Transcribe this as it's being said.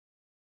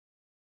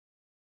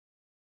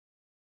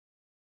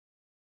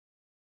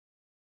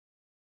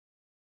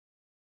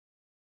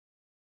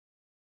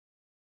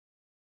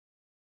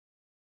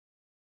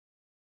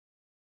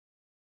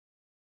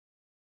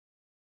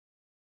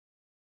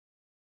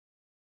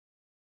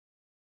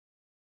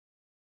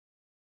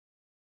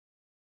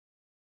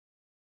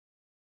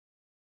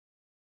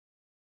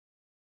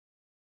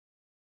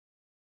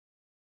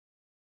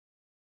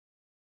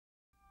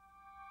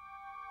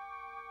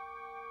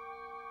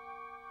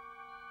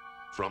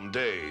From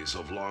days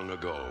of long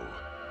ago,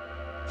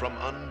 from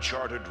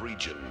uncharted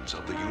regions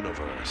of the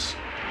universe,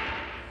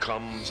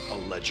 comes a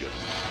legend.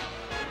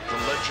 The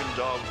legend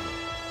of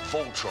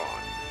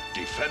Voltron,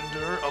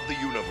 defender of the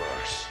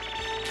universe.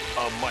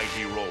 A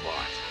mighty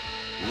robot,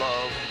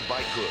 loved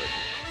by good,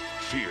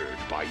 feared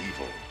by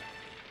evil.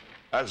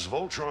 As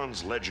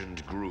Voltron's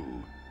legend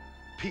grew,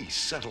 peace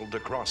settled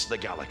across the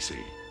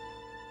galaxy.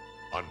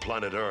 On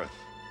planet Earth,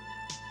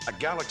 a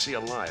galaxy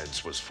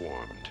alliance was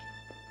formed.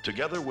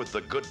 Together with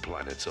the good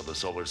planets of the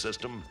solar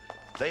system,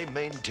 they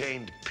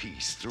maintained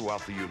peace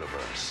throughout the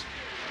universe,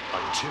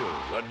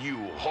 until a new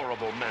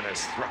horrible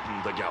menace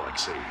threatened the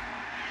galaxy.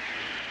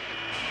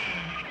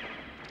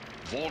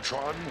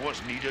 Voltron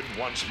was needed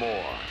once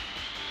more.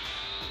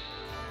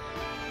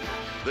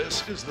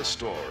 This is the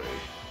story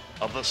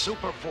of the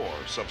super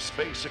force of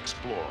space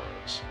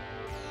explorers.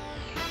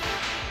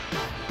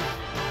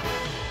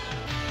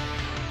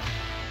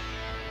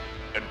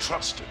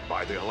 Entrusted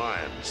by the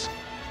Alliance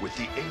with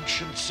the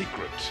ancient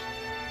secret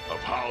of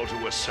how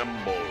to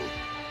assemble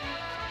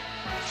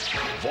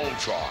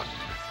Voltron,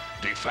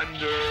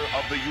 defender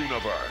of the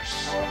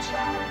universe.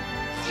 Voltron,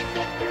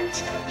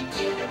 defenders of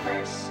the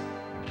universe.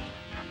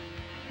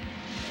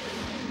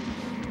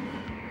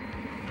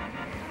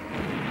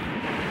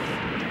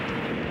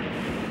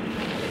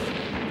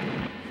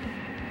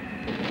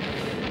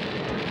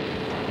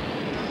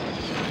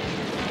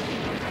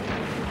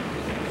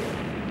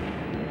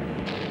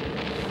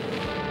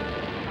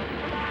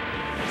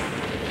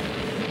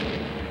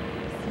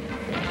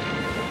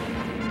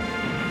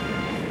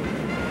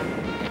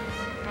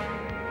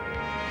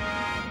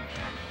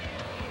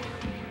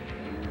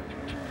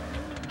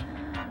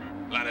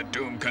 Planet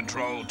Doom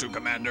Control to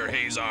Commander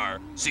Hazar.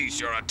 Cease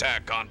your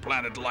attack on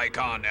planet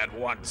Likon at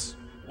once.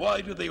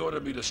 Why do they order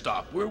me to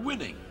stop? We're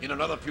winning. In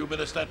another few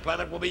minutes, that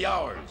planet will be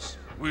ours.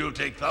 We'll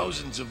take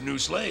thousands of new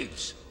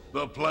slaves.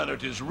 The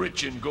planet is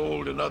rich in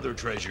gold and other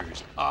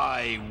treasures.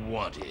 I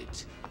want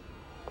it.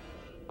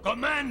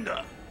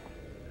 Commander!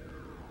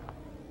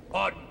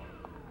 Pardon?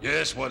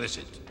 Yes, what is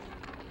it?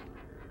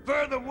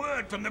 Further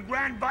word from the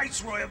Grand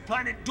Viceroy of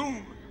Planet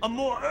Doom. A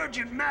more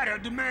urgent matter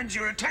demands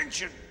your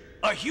attention.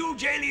 A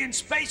huge alien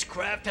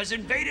spacecraft has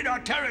invaded our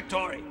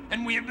territory,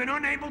 and we have been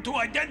unable to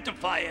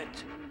identify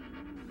it.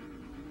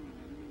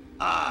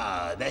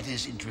 Ah, that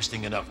is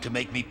interesting enough to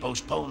make me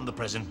postpone the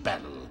present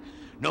battle.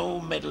 No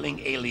meddling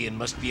alien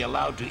must be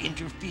allowed to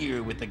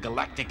interfere with the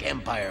galactic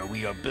empire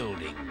we are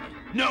building.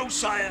 No,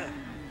 sire.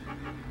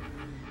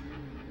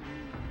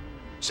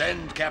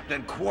 Send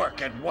Captain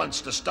Quark at once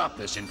to stop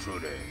this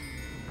intruder.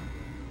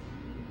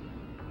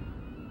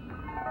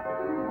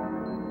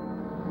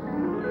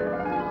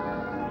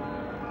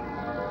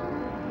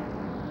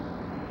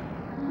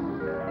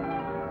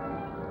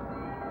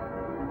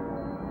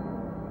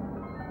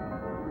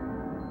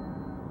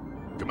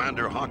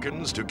 Commander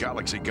Hawkins to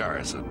Galaxy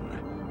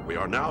Garrison. We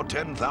are now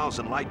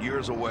 10,000 light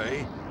years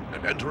away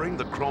and entering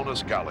the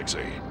Chronus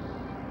Galaxy.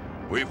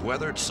 We've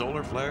weathered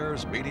solar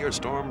flares, meteor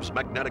storms,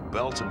 magnetic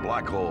belts, and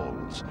black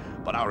holes.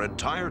 But our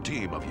entire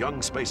team of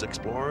young space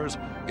explorers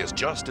is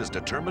just as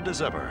determined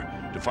as ever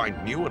to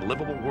find new and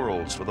livable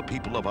worlds for the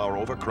people of our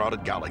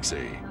overcrowded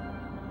galaxy.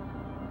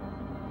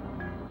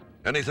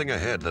 Anything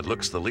ahead that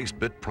looks the least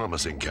bit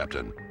promising,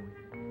 Captain?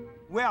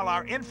 Well,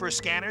 our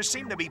infrascanners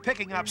seem to be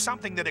picking up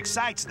something that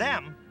excites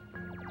them.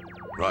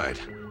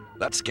 Right.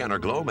 That scanner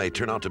glow may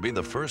turn out to be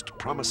the first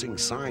promising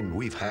sign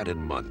we've had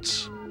in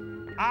months.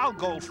 I'll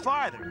go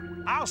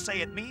farther. I'll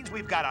say it means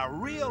we've got a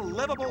real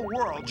livable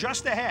world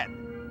just ahead.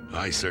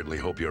 I certainly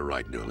hope you're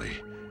right,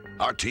 Newly.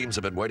 Our teams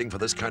have been waiting for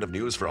this kind of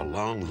news for a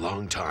long,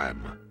 long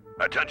time.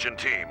 Attention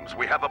teams,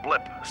 we have a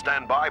blip.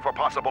 Stand by for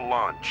possible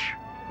launch.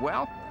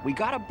 Well, we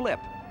got a blip.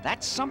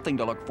 That's something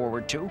to look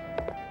forward to.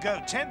 Go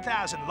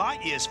 10,000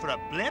 light years for a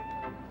blip?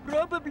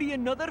 Probably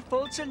another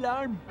false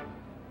alarm.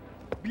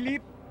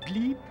 Blip,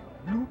 bleep,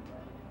 bloop.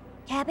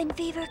 Cabin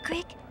fever,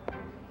 Cric?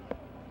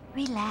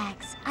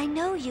 Relax. I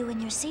know you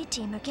and your sea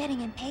team are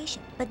getting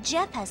impatient, but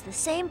Jeff has the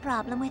same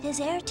problem with his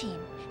air team,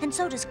 and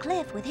so does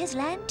Cliff with his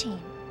land team.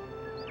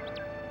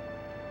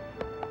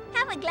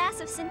 Have a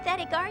glass of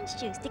synthetic orange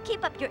juice to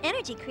keep up your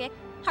energy, Cric.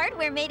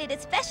 Hardware made it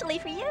especially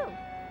for you.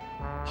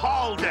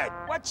 Hold it!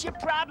 What's your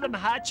problem,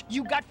 Hutch?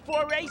 You got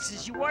 4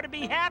 aces. You ought to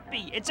be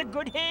happy. It's a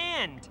good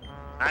hand.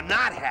 I'm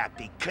not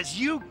happy, 'cause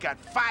you got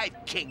 5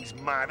 kings,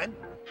 Marvin.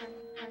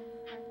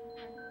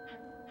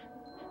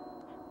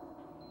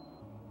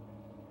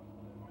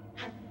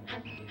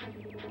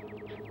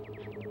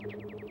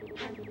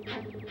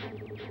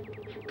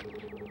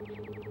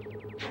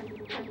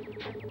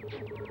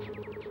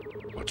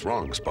 What's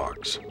wrong,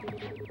 Sparks?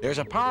 There's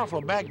a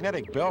powerful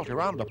magnetic belt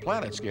around the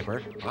planet,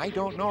 Skipper. I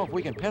don't know if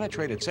we can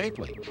penetrate it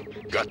safely.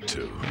 Got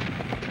to.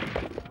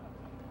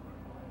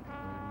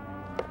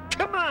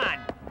 Come on!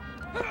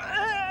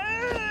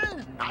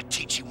 I'll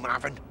teach you,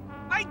 Marvin.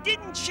 I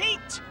didn't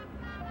cheat!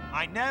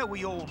 I know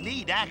we all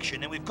need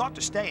action and we've got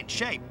to stay in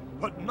shape,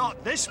 but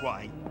not this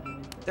way.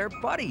 They're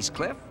buddies,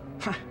 Cliff.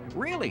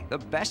 Really, the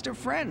best of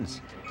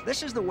friends.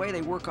 This is the way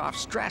they work off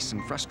stress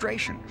and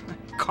frustration.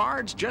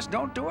 Cards just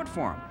don't do it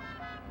for them.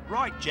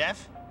 Right,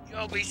 Jeff.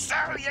 You'll be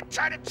sorry you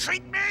tried to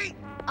treat me!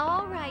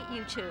 All right,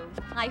 you two.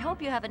 I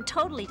hope you haven't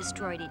totally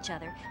destroyed each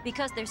other,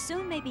 because there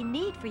soon may be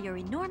need for your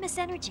enormous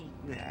energy.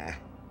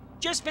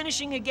 Just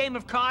finishing a game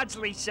of cards,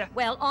 Lisa.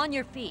 Well, on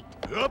your feet.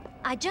 Yup.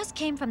 I just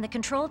came from the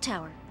control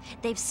tower.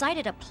 They've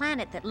sighted a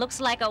planet that looks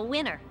like a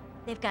winner.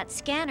 They've got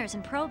scanners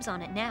and probes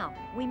on it now.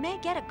 We may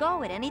get a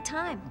go at any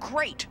time.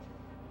 Great.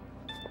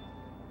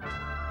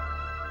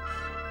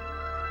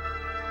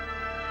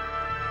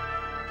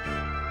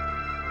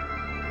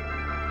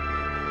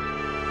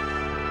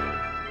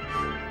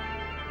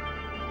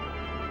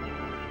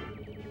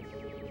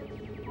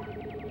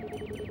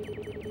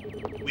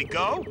 We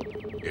go?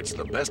 It's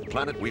the best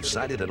planet we've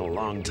sighted in a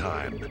long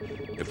time.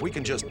 If we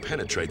can just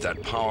penetrate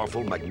that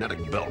powerful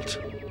magnetic belt.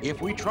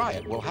 If we try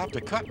it, we'll have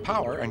to cut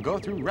power and go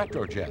through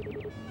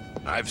retrojet.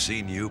 I've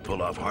seen you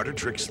pull off harder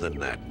tricks than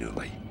that,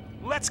 Newly.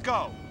 Let's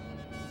go.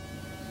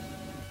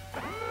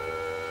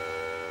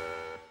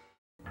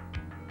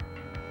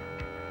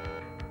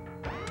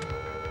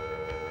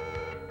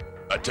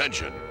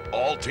 Attention,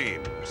 all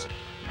teams.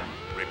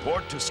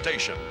 Report to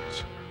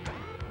stations.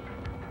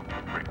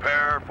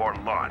 Prepare for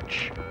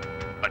launch.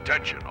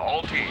 Attention,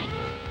 all teams.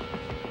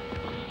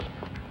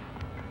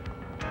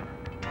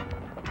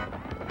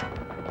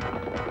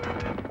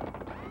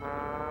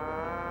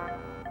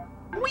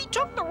 We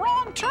took the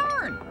wrong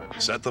turn!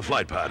 Set the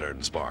flight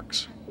pattern,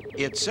 Sparks.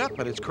 It's set,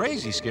 but it's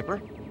crazy,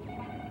 Skipper.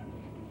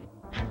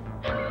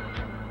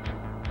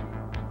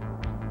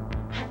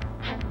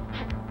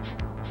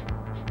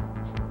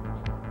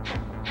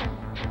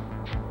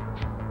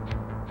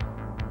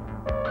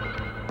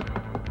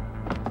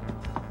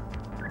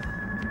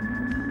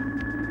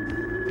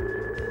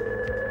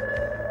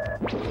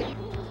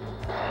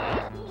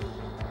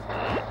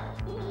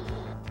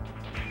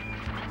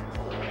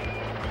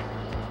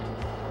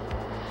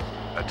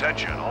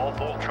 Attention, all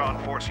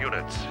Voltron Force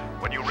units.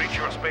 When you reach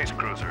your space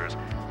cruisers,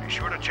 be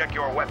sure to check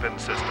your weapon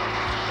systems.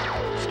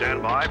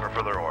 Stand by for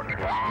further orders.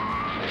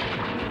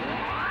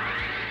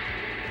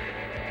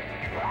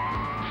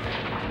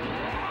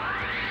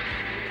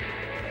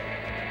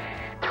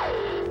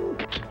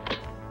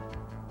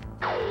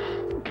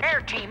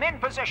 Air team in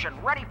position,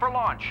 ready for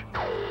launch.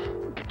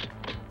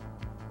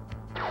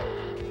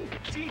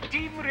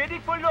 C-team ready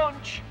for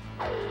launch.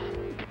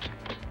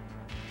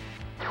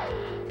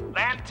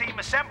 Land team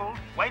assembled,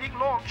 waiting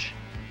launch.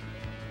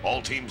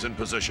 All teams in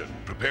position.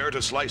 Prepare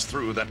to slice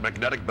through that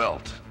magnetic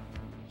belt.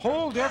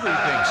 Hold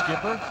everything,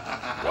 Skipper.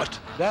 What?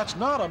 That's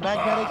not a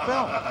magnetic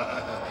belt.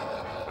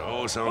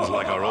 Oh, sounds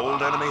like our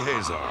old enemy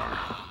Hazar.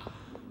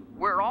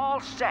 We're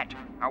all set.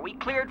 Are we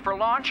cleared for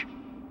launch?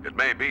 It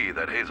may be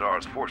that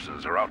Hazar's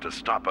forces are out to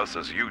stop us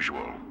as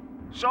usual.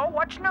 So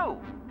what's new?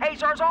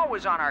 Hazar's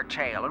always on our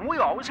tail, and we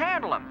always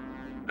handle him.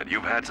 And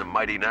you've had some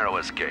mighty narrow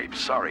escapes.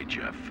 Sorry,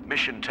 Jeff.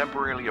 Mission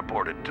temporarily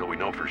aborted until we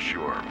know for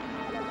sure.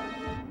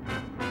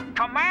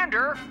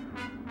 Commander!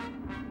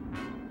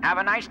 Have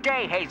a nice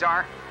day,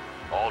 Hazar.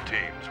 All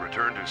teams,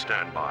 return to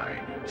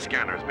standby.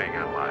 Scanners being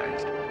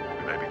analyzed.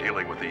 We may be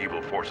dealing with the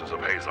evil forces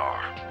of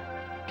Hazar.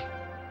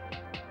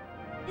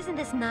 Isn't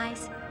this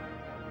nice?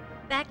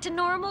 Back to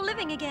normal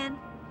living again.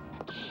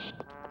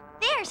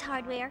 There's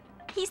Hardware.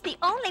 He's the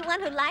only one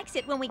who likes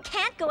it when we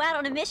can't go out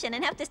on a mission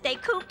and have to stay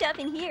cooped up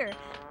in here.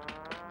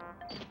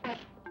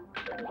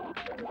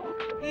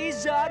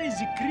 Hazar is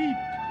a creep.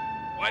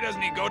 Why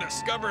doesn't he go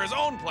discover his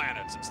own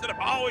planets instead of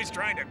always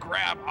trying to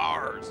grab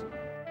ours?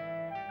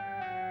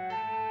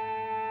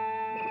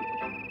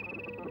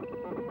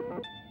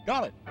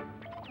 Got it.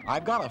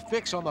 I've got a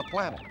fix on the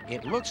planet.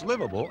 It looks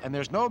livable, and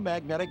there's no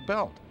magnetic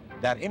belt.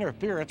 That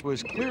interference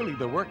was clearly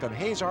the work of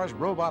Hazar's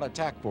robot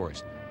attack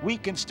force. We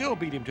can still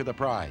beat him to the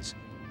prize.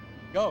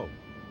 Go.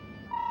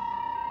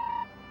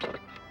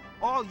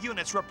 All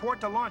units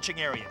report to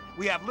launching area.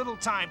 We have little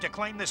time to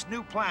claim this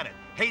new planet.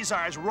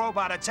 Hazar's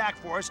robot attack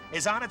force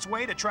is on its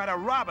way to try to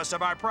rob us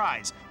of our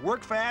prize.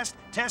 Work fast,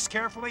 test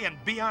carefully,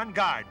 and be on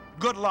guard.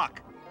 Good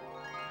luck.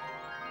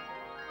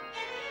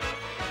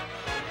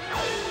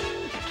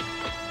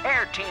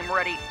 Air team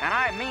ready, and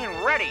I mean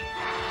ready.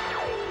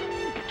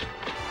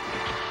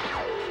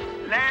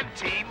 Land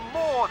team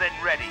more than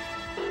ready.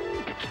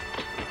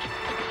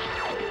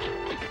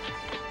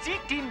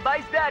 C-team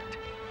buys that.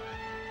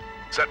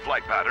 Set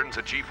flight patterns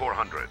at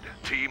G400.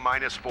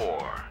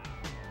 T-4.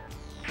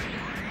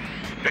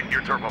 Hit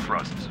your turbo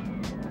thrusts.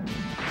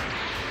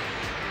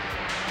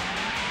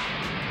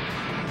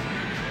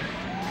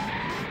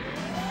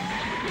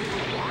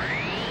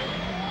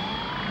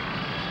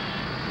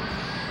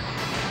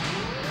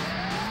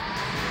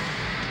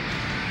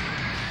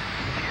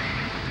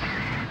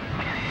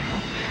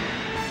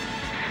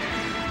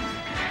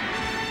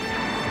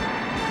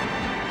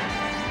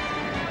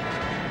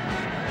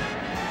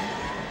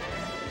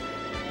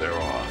 They're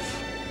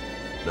off.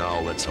 Now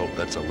let's hope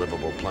that's a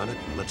livable planet,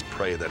 and let's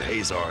pray that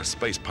Hazar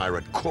space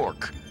pirate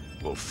Quark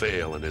will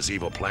fail in his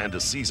evil plan to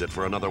seize it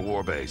for another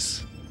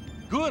warbase.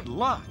 Good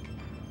luck.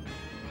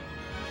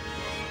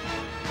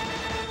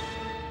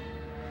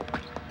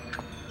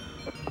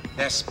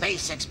 The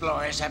space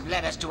explorers have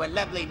led us to a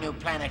lovely new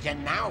planet,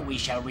 and now we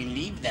shall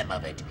relieve them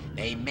of it.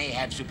 They may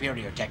have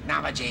superior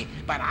technology,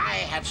 but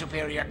I have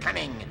superior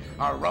cunning.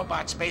 Our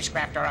robot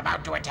spacecraft are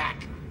about to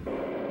attack.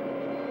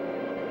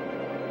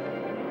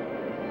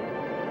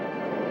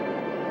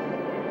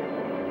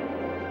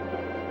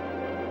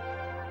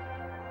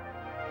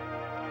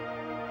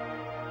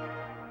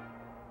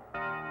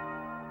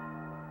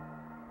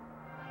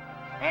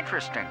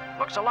 Interesting.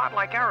 Looks a lot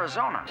like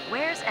Arizona.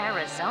 Where's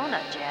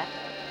Arizona, Jeff?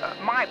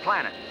 My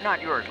planet,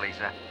 not yours,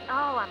 Lisa.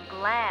 Oh, I'm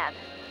glad.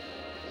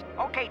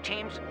 Okay,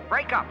 teams,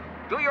 break up.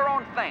 Do your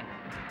own thing.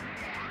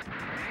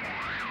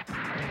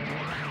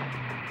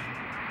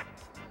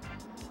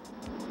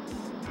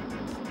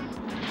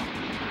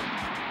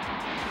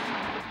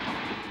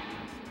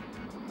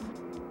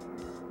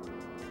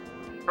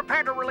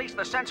 Prepare to release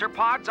the sensor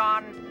pods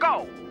on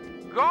go.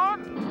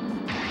 Gone.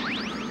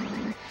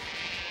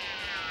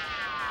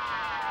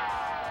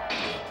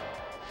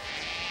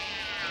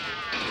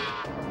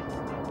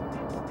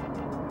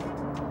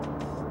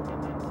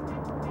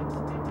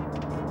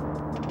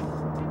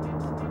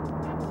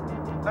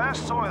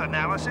 First soil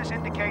analysis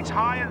indicates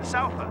high in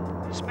sulfur.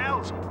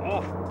 Smells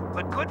awful,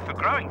 but good for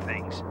growing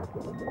things.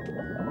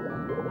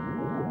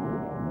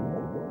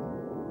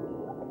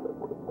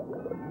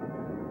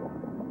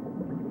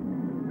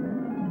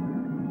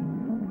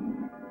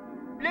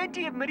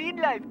 Plenty of marine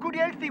life, good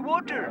healthy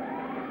water.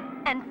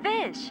 And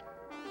fish.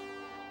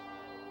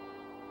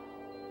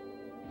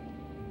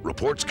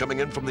 Reports coming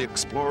in from the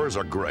explorers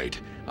are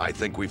great. I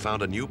think we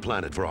found a new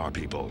planet for our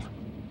people.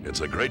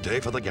 It's a great day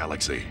for the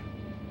galaxy.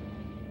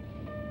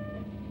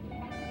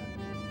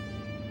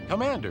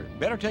 Commander,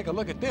 better take a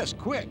look at this,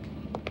 quick.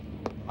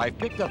 I've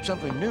picked up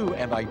something new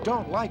and I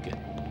don't like it.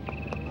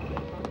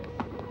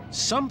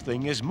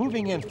 Something is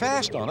moving in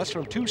fast on us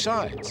from two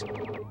sides.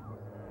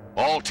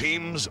 All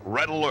teams,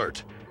 red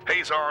alert.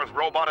 Hazar's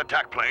robot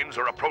attack planes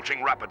are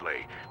approaching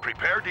rapidly.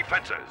 Prepare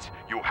defenses.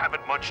 You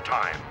haven't much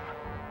time.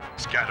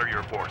 Scatter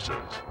your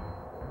forces.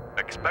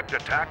 Expect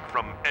attack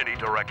from any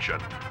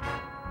direction.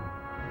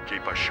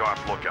 Keep a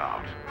sharp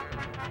lookout.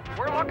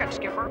 We're looking,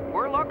 Skipper.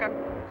 We're looking.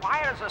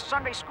 Quiet as a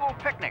Sunday school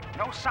picnic.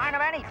 No sign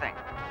of anything.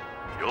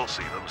 You'll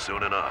see them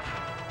soon enough.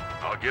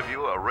 I'll give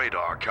you a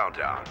radar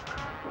countdown.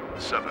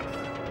 7,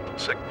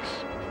 6,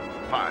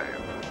 5,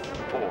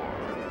 4,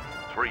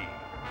 3,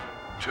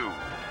 2.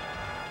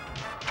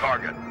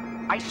 Target.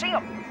 I see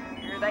them.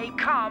 Here they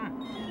come.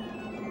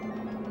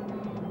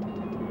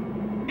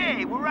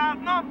 Hey, we're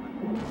outnumbered.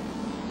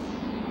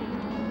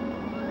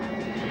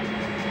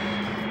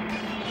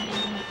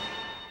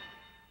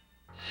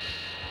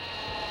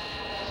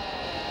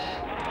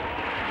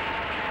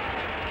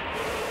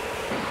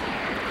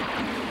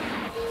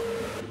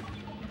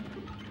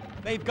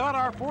 They've got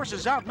our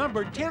forces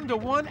outnumbered 10 to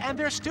 1, and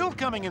they're still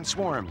coming in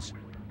swarms.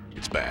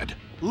 It's bad.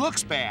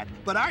 Looks bad,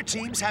 but our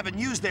teams haven't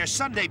used their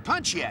Sunday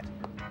punch yet.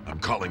 I'm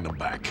calling them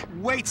back.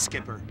 Wait,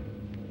 Skipper.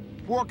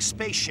 Quark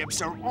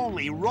spaceships are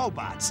only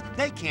robots.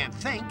 They can't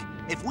think.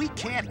 If we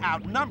can't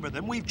outnumber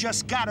them, we've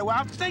just got to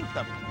outthink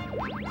them.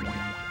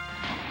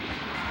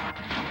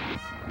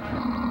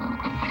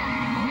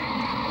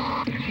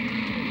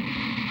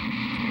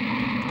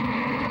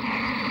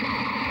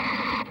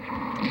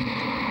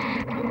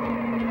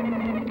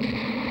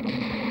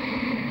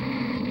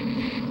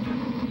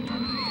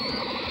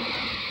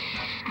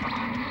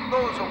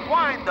 Those are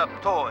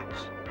wind-up toys.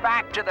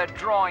 Back to the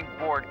drawing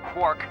board,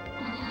 Quark.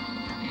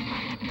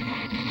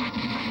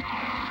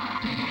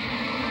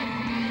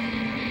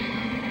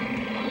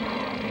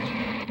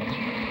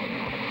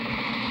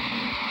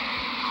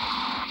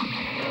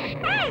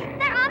 Hey,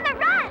 they're on the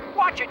run!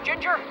 Watch it,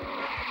 Ginger.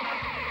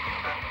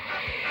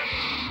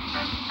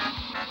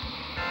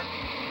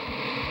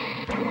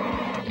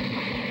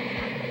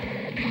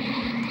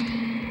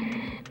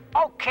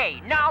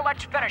 Okay, now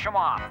let's finish them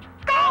off.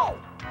 Go!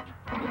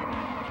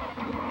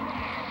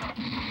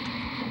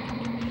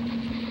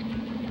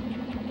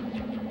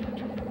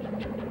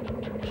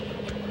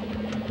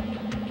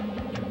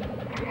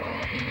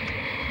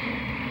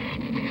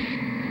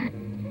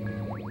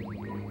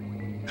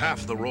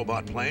 Half the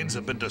robot planes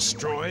have been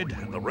destroyed,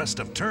 and the rest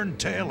have turned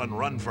tail and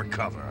run for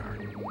cover.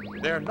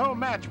 They're no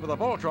match for the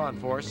Voltron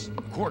force.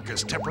 Quark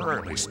is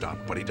temporarily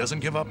stopped, but he doesn't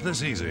give up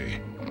this easy.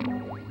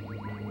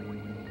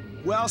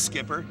 Well,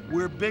 Skipper,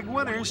 we're big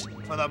winners,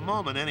 for the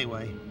moment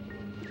anyway.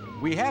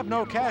 We have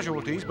no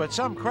casualties, but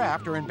some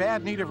craft are in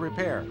bad need of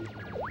repair.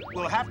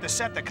 We'll have to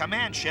set the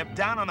command ship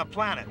down on a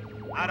planet.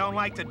 I don't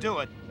like to do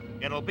it.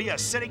 It'll be a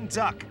sitting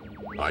duck.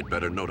 I'd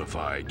better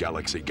notify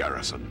Galaxy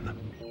Garrison.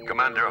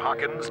 Commander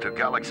Hawkins to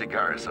Galaxy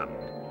Garrison.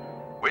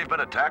 We've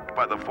been attacked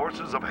by the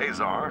forces of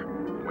Hazar.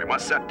 We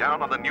must set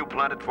down on the new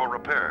planet for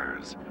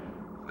repairs.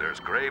 There's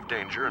grave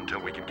danger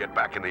until we can get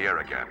back in the air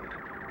again.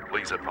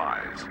 Please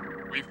advise.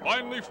 We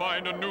finally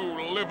find a new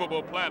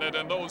livable planet,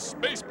 and those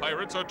space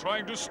pirates are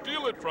trying to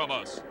steal it from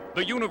us.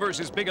 The universe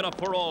is big enough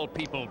for all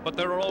people, but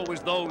there are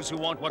always those who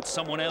want what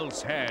someone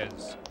else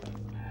has.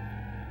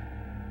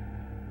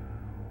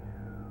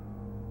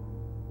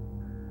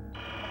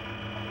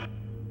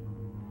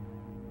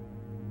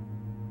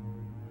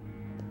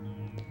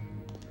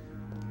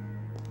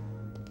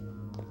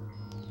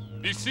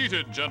 Be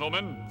seated,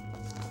 gentlemen.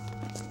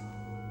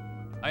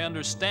 I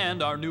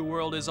understand our new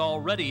world is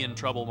already in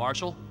trouble,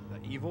 Marshal. The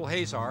evil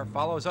Hazar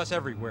follows us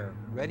everywhere,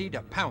 ready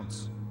to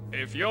pounce.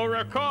 If you'll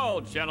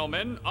recall,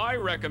 gentlemen, I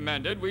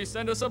recommended we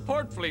send a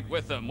support fleet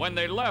with them when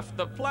they left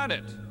the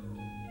planet.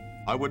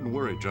 I wouldn't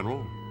worry,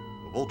 General.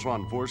 The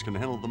Voltron force can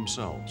handle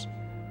themselves.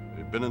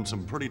 They've been in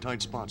some pretty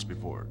tight spots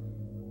before.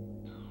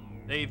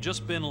 They've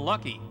just been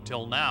lucky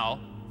till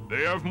now.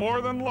 They have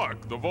more than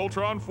luck. The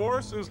Voltron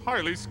force is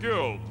highly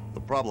skilled.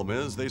 The problem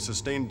is they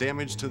sustained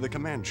damage to the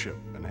command ship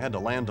and had to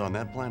land on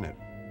that planet.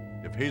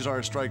 If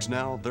Hazar strikes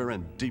now, they're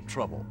in deep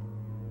trouble.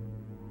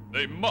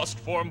 They must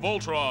form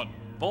Voltron.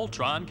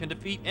 Voltron can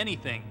defeat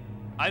anything.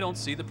 I don't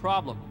see the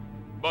problem.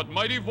 But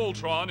mighty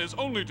Voltron is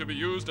only to be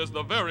used as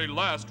the very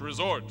last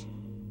resort.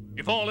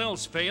 If all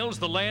else fails,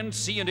 the land,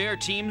 sea, and air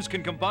teams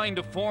can combine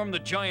to form the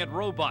giant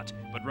robot.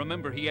 But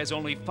remember, he has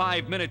only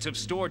 5 minutes of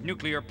stored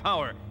nuclear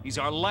power. He's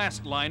our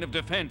last line of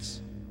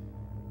defense.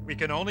 We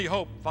can only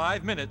hope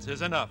 5 minutes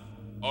is enough.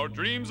 Our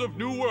dreams of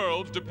new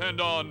worlds depend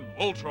on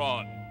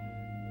Voltron.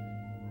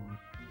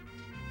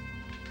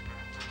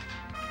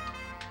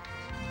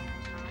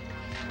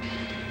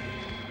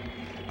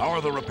 How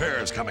are the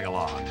repairs coming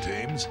along,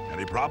 teams?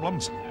 Any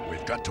problems?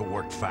 We've got to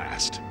work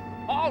fast.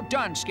 All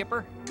done,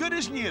 Skipper. Good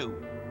as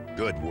new.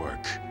 Good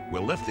work.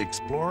 We'll lift the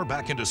Explorer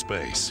back into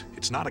space.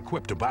 It's not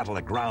equipped to battle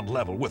at ground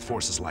level with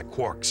forces like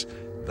Quark's.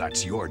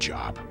 That's your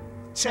job.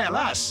 Tell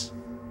us.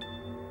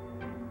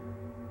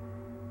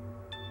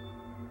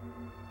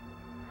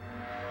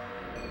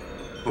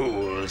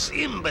 Fools,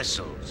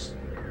 imbeciles.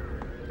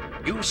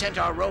 You sent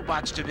our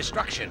robots to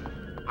destruction.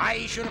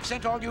 I should have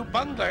sent all you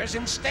bunglers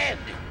instead.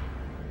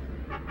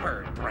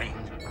 Bird brain.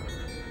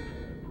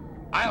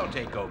 I'll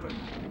take over.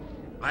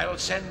 I'll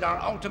send our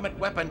ultimate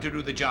weapon to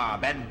do the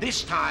job, and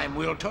this time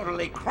we'll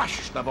totally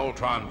crush the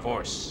Voltron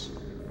force.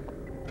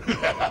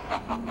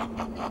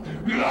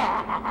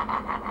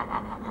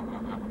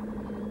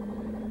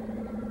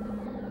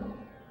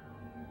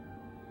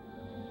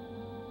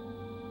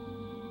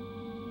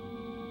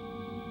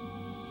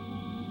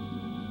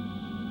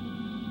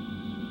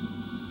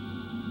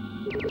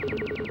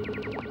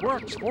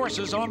 Quark's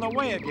forces on the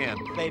way again.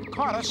 They've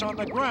caught us on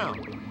the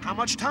ground. How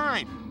much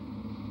time?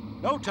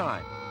 No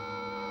time.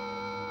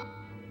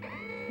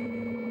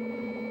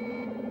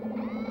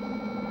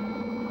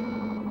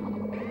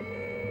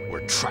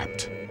 We're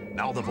trapped.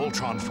 Now the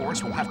Voltron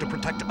force will have to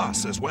protect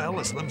us as well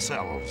as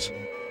themselves.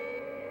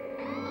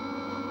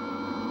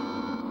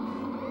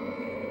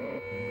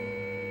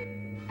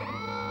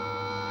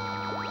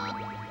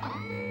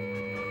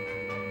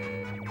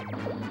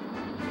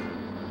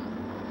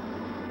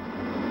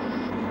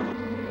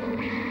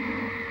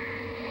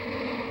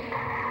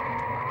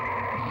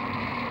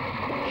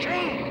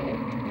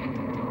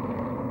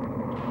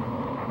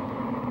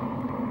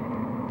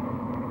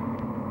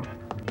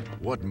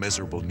 What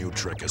miserable new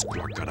trick has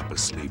Quark got up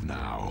his sleeve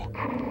now?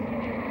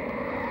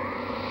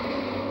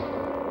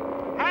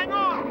 Hang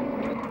on!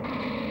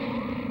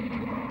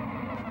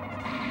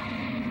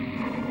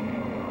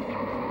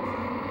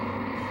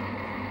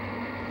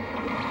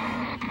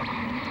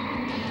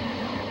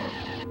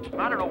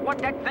 I don't know what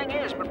that thing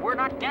is, but we're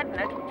not getting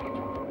it.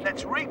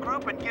 Let's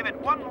regroup and give it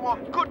one more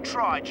good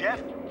try,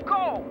 Jeff.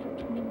 Go!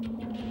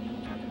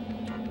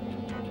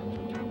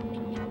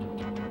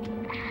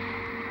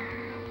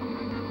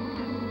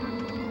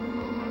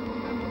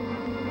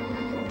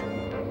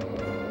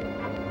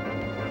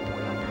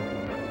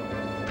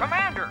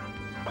 Commander!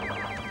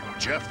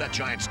 Jeff, that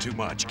giant's too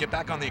much. Get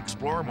back on the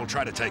Explorer and we'll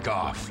try to take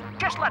off.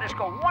 Just let us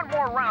go one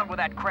more round with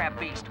that crab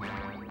beast.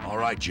 All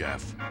right,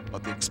 Jeff.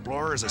 But the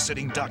Explorer is a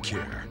sitting duck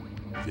here.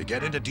 If you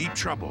get into deep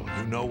trouble,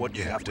 you know what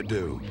you have to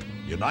do.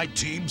 Unite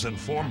teams and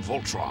form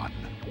Voltron.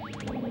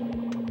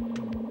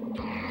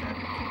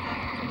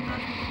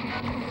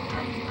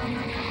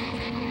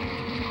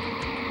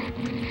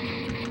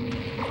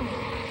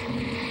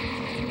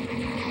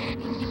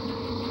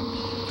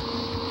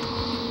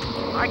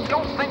 I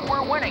don't think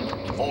we're winning.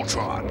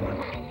 Voltron.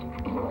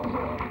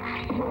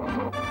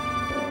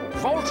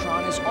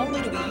 Voltron is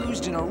only to be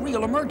used in a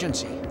real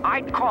emergency.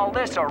 I'd call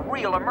this a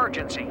real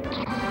emergency.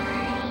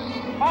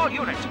 All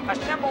units,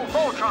 assemble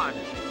Voltron.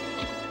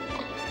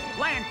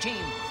 Land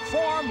team,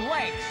 form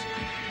legs.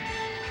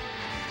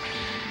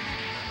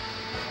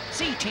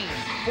 Sea team,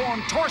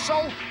 form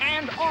torso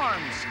and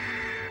arms.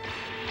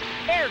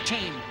 Air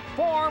team,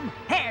 form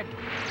head.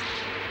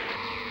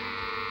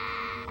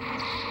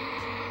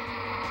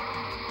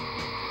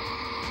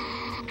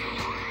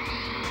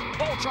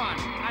 Voltron,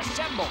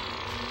 assemble.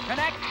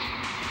 Connect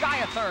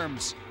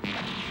diatherms.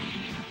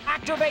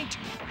 Activate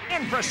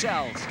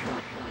infracells.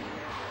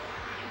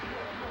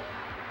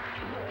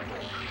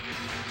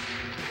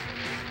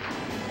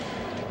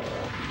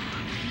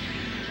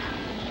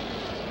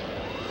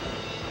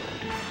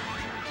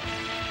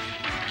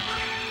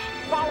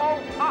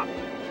 Follow up.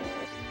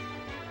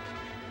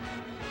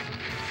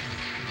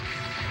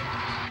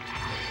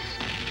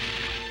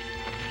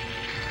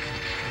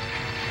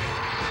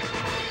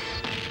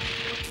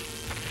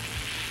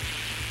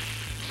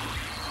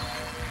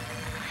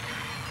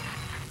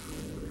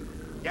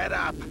 Get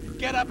up!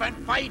 Get up and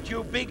fight,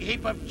 you big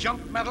heap of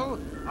junk metal!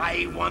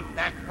 I want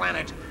that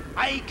planet!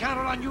 I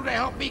counted on you to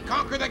help me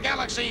conquer the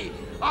galaxy!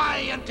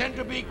 I intend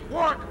to be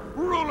Quark,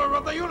 ruler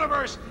of the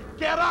universe!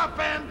 Get up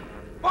and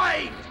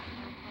fight!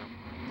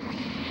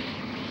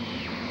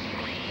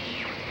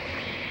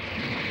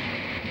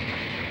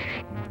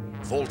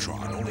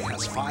 Voltron only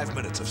has 5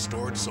 minutes of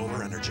stored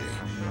solar energy.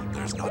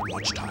 There's not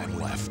much time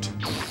left.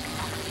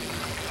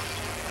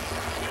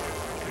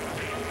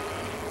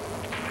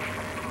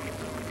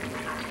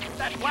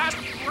 That last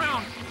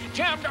round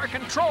jammed our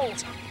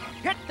controls.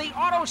 Hit the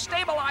auto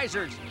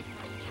stabilizers.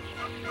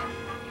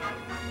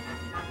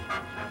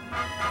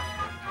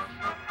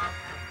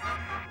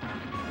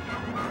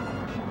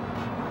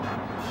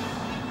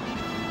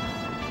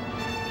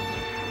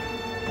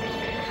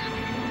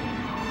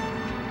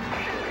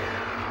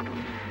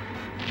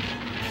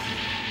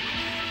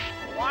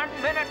 One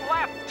minute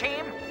left,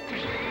 team.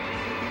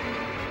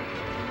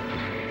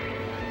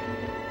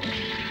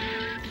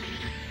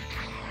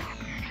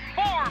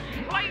 Form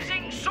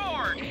blazing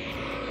sword.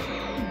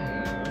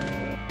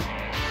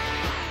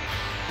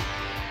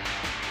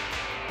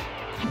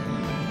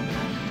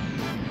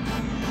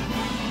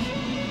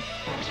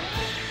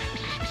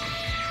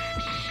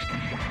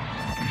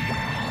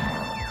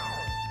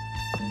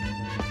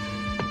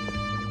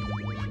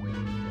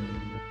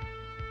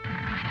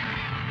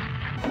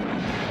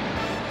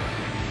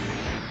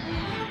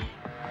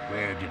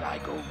 Where did I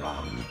go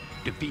wrong?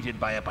 Defeated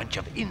by a bunch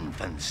of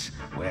infants.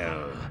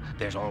 Well,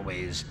 there's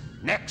always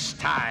next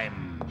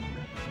time.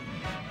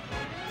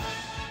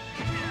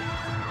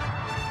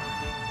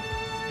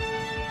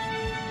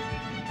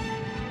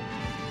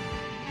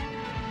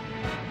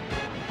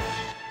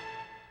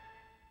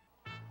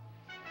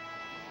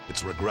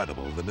 It's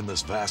regrettable that in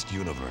this vast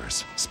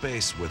universe,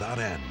 space without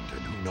end,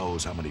 and who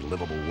knows how many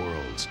livable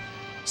worlds,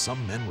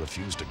 some men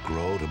refuse to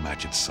grow to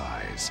match its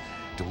size,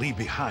 to leave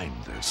behind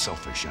their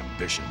selfish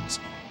ambitions.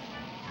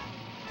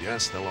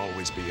 Yes, there'll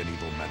always be an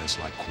evil menace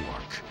like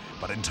Quark,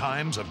 but in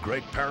times of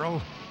great peril,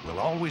 we'll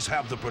always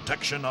have the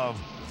protection of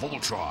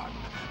Voltron,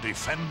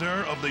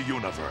 defender of the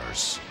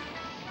universe.